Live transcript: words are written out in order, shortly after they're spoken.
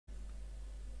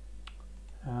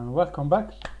Welcome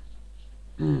back.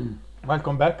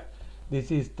 Welcome back.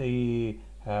 This is the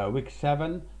week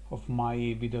 7 of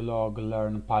my video log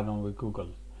Learn Python with Google.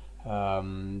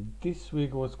 This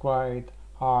week was quite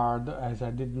hard as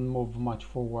I didn't move much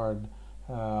forward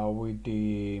with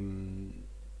the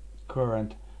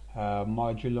current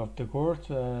module of the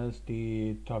course as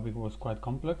the topic was quite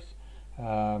complex.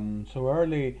 So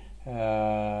early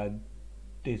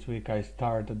this week I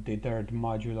started the third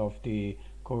module of the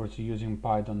course using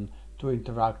Python to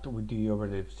interact with the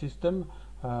operative system,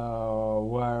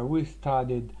 where we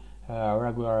studied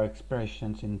regular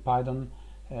expressions in Python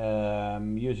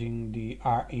using the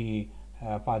RE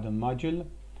Python module,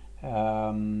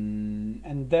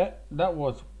 and that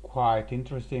was quite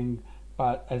interesting,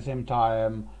 but at the same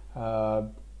time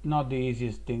not the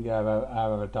easiest thing I've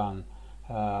ever done.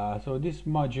 So this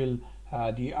module,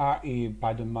 the RE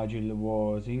Python module,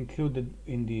 was included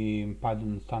in the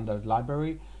Python standard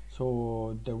library,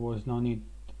 so there was no need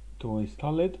to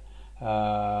install it,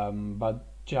 but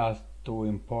just to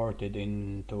import it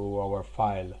into our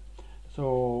file.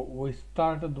 So we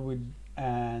started with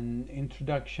an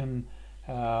introduction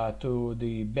to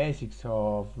the basics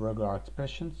of regular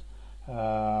expressions,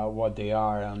 what they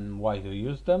are and why to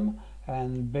use them.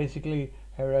 And basically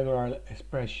a regular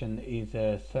expression is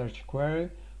a search query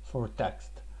for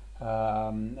text,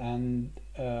 and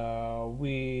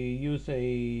we use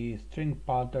a string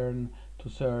pattern to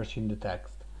search in the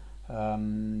text.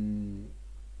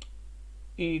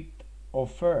 It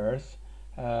offers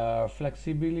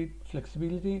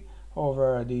flexibility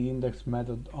over the index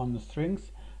method on the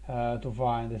strings to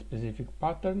find a specific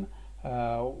pattern,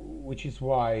 which is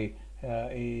why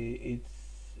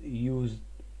it's used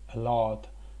a lot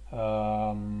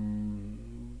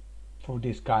for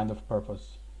this kind of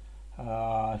purpose.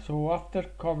 So after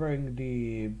covering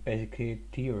the basic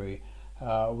theory,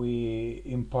 we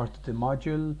imported the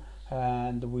module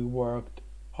and we worked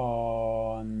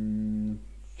on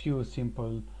few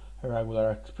simple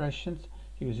regular expressions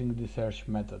using the search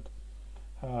method.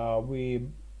 We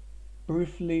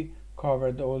briefly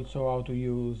covered also how to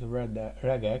use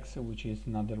regex, which is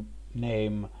another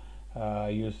name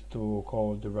used to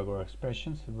call the regular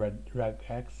expressions,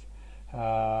 regex.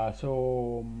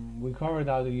 So we covered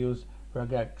how to use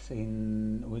regex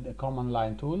with a command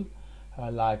line tool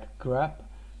like grep,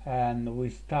 and we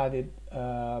studied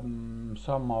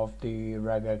some of the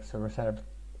regex reserved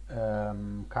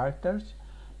characters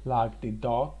like the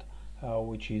dot,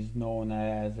 which is known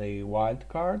as a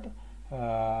wildcard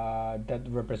that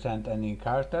represent any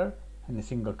character, any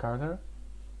single character,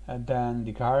 and then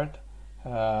the caret,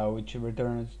 which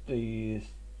returns the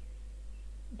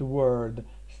word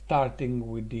starting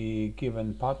with the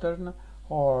given pattern,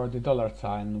 or the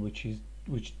 $sign, which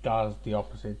does the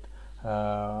opposite.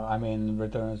 I mean,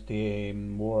 returns the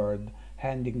word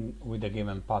ending with a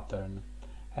given pattern.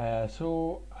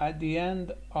 So at the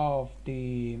end of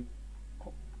the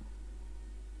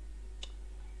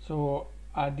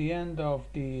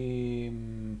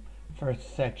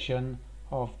first section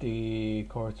of the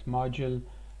course module,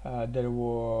 there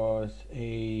was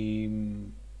a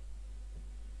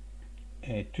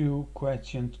 2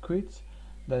 question quiz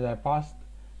that I passed,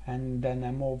 and then I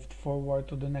moved forward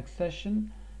to the next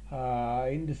session.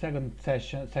 In the second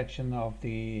section of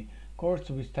the course,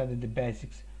 we studied the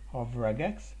basics of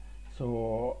regex.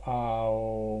 So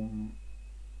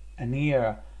and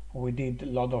here we did a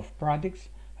lot of practice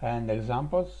and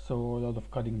examples, so a lot of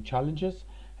coding challenges,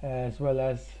 as well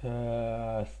as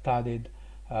studied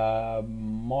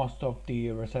most of the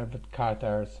reserved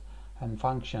characters and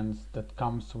functions that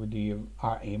comes with the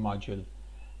RE module.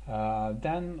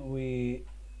 Then we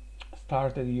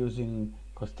started using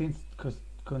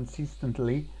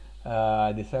consistently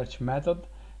the search method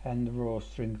and raw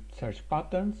string search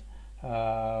patterns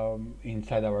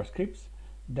inside our scripts.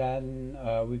 Then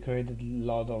we created a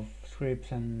lot of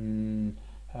scripts, and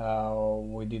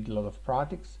we did a lot of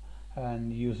practice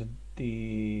and used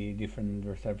the different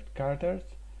reserved characters,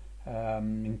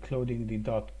 including the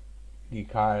dot, the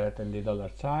caret, and the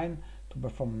 $sign, to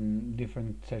perform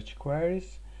different search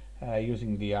queries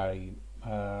using the RE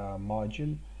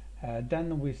module.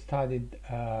 Then we studied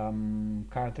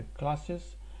character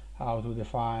classes, how to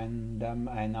define them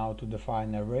and how to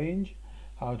define a range,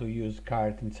 how to use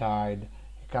caret inside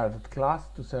a character class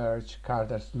to search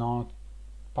characters not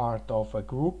part of a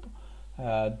group.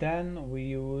 Then we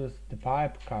use the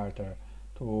pipe character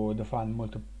to define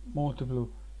multiple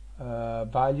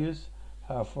values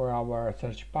for our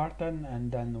search pattern,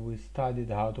 and then we studied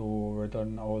how to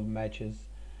return all matches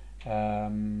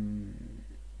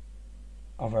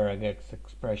of a regex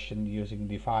expression using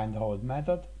the find hold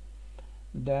method.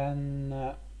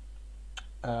 Then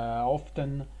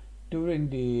often during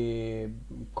the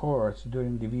course,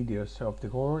 during the videos of the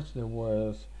course, there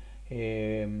was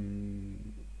a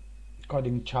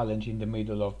coding challenge in the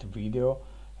middle of the video,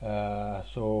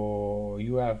 so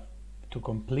you have to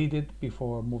complete it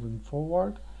before moving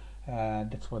forward.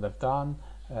 That's what I've done,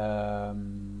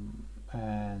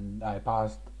 and I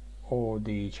passed all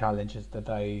the challenges that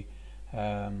I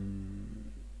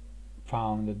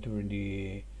found during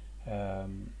the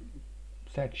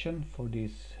section for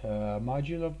this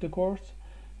module of the course.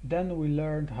 Then we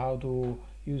learned how to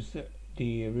use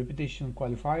the repetition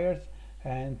qualifiers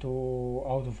and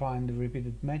how to find the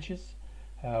repeated matches.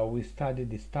 We studied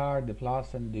the star, the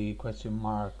plus, and the question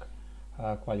mark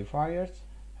qualifiers,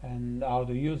 and how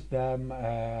to use them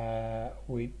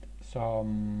with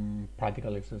some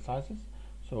practical exercises,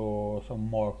 so some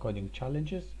more coding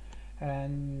challenges.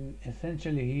 And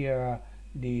essentially here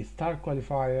the star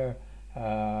qualifier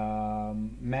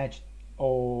matched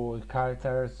all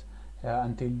characters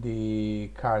until the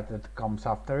character that comes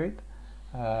after it,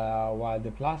 while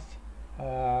the plus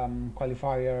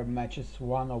qualifier matches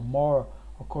one or more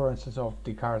occurrences of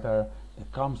the character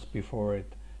that comes before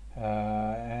it,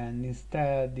 and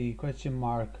instead the question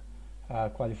mark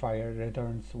qualifier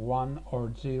returns 1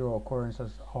 or 0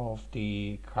 occurrences of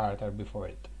the character before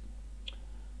it.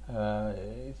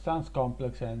 It sounds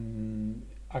complex, and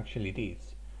actually it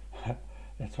is.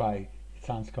 That's why it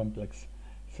sounds complex.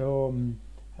 So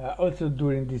also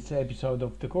during this episode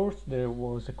of the course there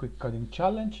was a quick coding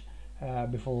challenge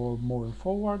before moving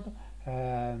forward.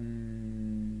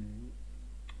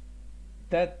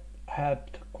 That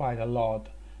helped quite a lot,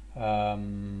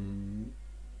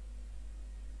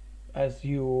 as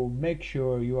you make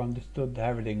sure you understood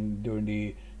everything during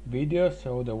the video,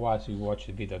 so otherwise you watch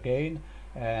the video again.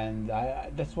 And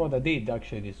that's what I did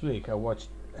actually this week. I watched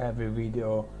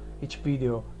each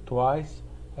video twice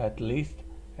at least,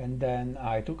 and then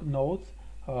I took notes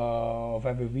of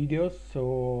every video,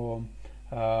 so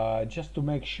just to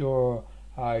make sure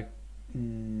I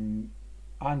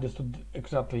understood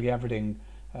exactly everything,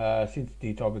 since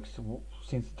the topic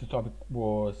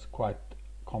was quite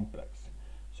complex.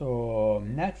 So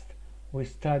next we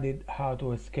studied how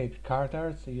to escape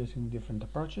characters using different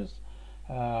approaches.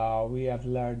 We have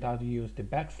learned how to use the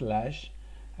backslash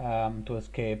to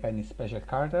escape any special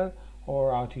character,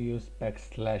 or how to use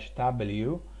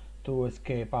 \w to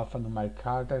escape alphanumeric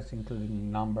characters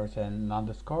including numbers and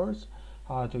underscores,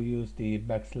 how to use the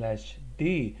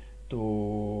 \d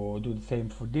to do the same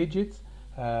for digits,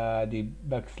 the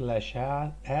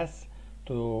 \s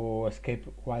to escape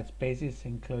white spaces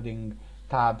including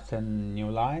tabs and new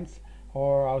lines,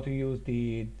 or how to use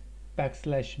the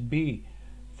 \b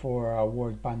for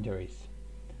word boundaries.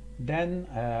 Then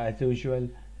as usual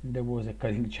there was a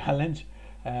coding challenge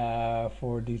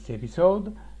for this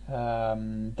episode.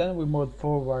 Then we moved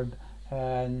forward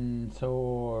and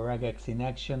saw regex in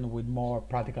action with more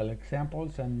practical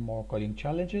examples and more coding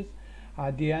challenges.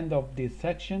 At the end of this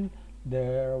section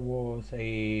there was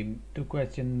a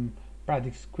 2-question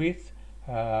practice quiz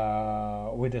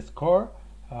with a score.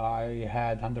 I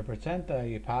had 100%,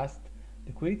 I passed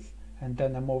the quiz, and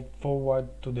then I moved forward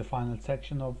to the final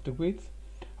section of the quiz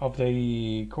of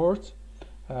the course,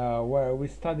 where we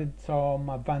studied some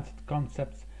advanced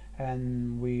concepts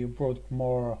and we wrote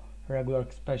more regular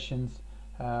expressions,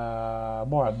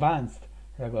 more advanced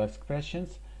regular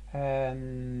expressions,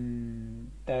 and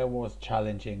that was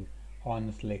challenging,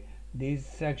 honestly. This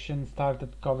section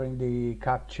started covering the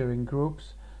capturing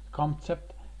groups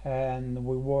concept, and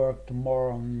we worked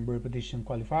more on repetition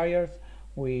qualifiers.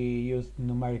 We used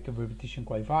numeric repetition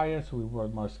qualifiers, we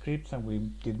wrote more scripts, and we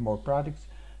did more projects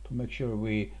to make sure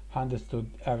we understood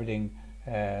everything,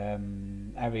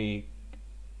 every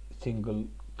single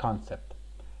concept.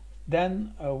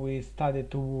 Then we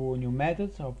studied 2 new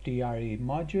methods of the RE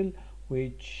module,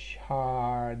 which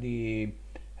are the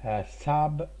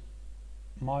sub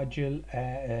module,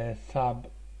 sub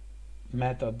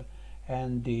method,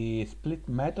 and the split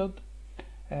method.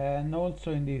 And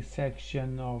also in this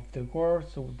section of the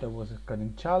course there was a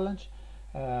coding challenge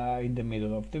in the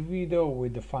middle of the video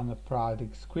with the final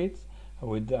practice quiz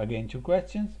with again 2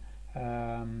 questions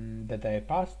that I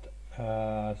passed.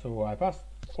 So I passed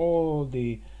all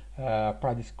the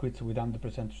practice quiz with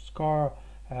 100% score.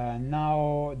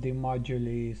 Now the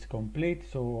module is complete,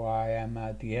 so I am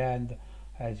at the end,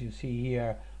 as you see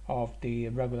here, of the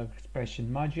regular expression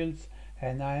modules,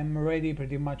 and I am ready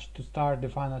pretty much to start the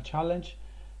final challenge,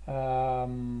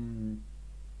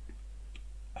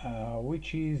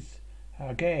 which is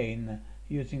again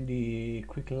using the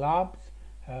quick labs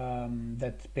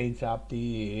that spins up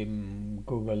the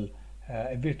Google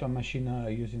virtual machine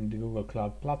using the Google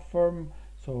Cloud platform.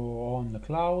 so on the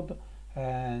cloud,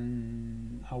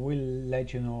 and I will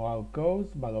let you know how it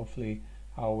goes, but hopefully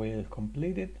I will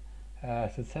complete it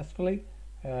successfully.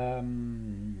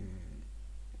 um,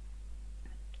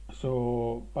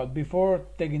 but before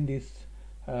taking this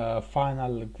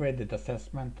final graded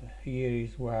assessment, here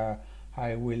is where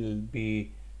I will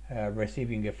be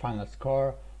receiving a final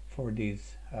score for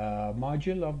this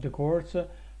module of the course.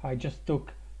 I just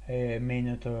took a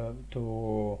minute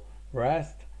to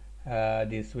rest.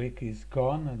 This week is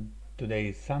gone and today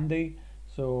is Sunday,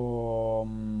 so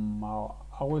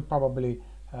I will probably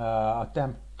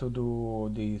attempt to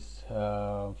do this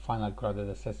final graded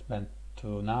assessment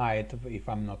tonight if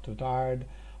I'm not too tired.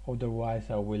 Otherwise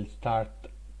I will start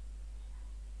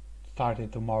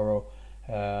it tomorrow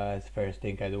as first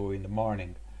thing I do in the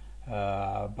morning.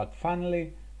 But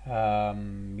finally,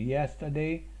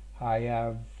 yesterday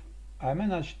I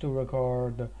managed to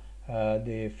record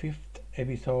the fifth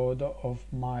episode of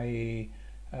my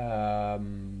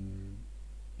um,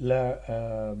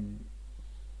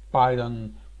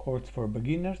 Python course for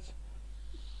beginners,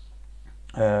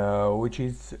 which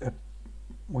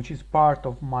is part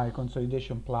of my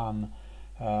consolidation plan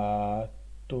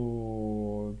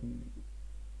to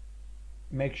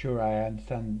make sure I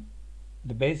understand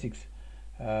the basics,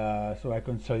 so I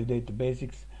consolidate the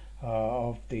basics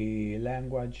of the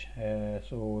language,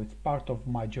 so it's part of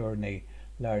my journey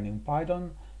learning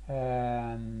Python,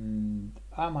 and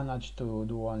I managed to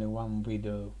do only one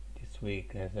video this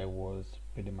week as I was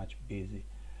pretty much busy.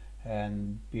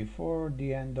 And before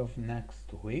the end of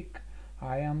next week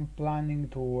I am planning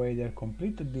to either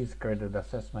complete this graded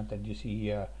assessment that you see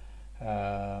here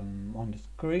on the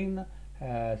screen,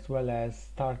 as well as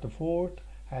start the fourth,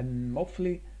 and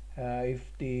hopefully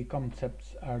if the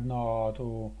concepts are not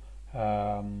too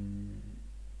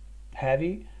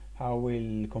heavy, I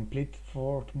will complete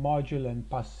fourth module and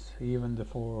pass even the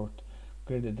fourth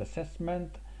graded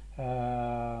assessment.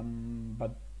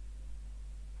 But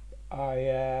I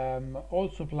am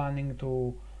also planning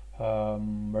to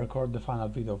record the final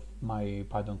video of my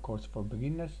Python course for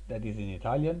beginners that is in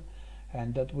Italian,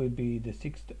 and that will be the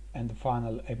sixth and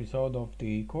final episode of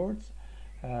the course.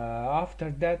 After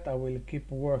that I will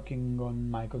keep working on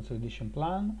my consolidation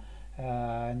plan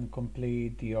and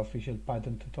complete the official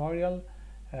Python tutorial,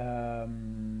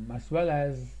 as well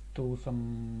as do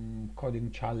some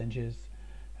coding challenges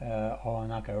on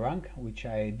HackerRank, which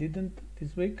I didn't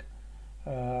this week.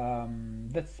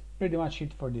 That's pretty much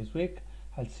it for this week.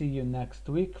 I'll see you next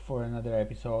week for another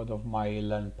episode of my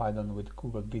Learn Python with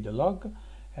Google video log,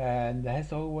 and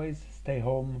as always, stay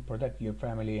home, protect your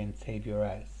family and save your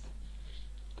ass.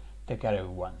 Take care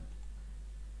everyone.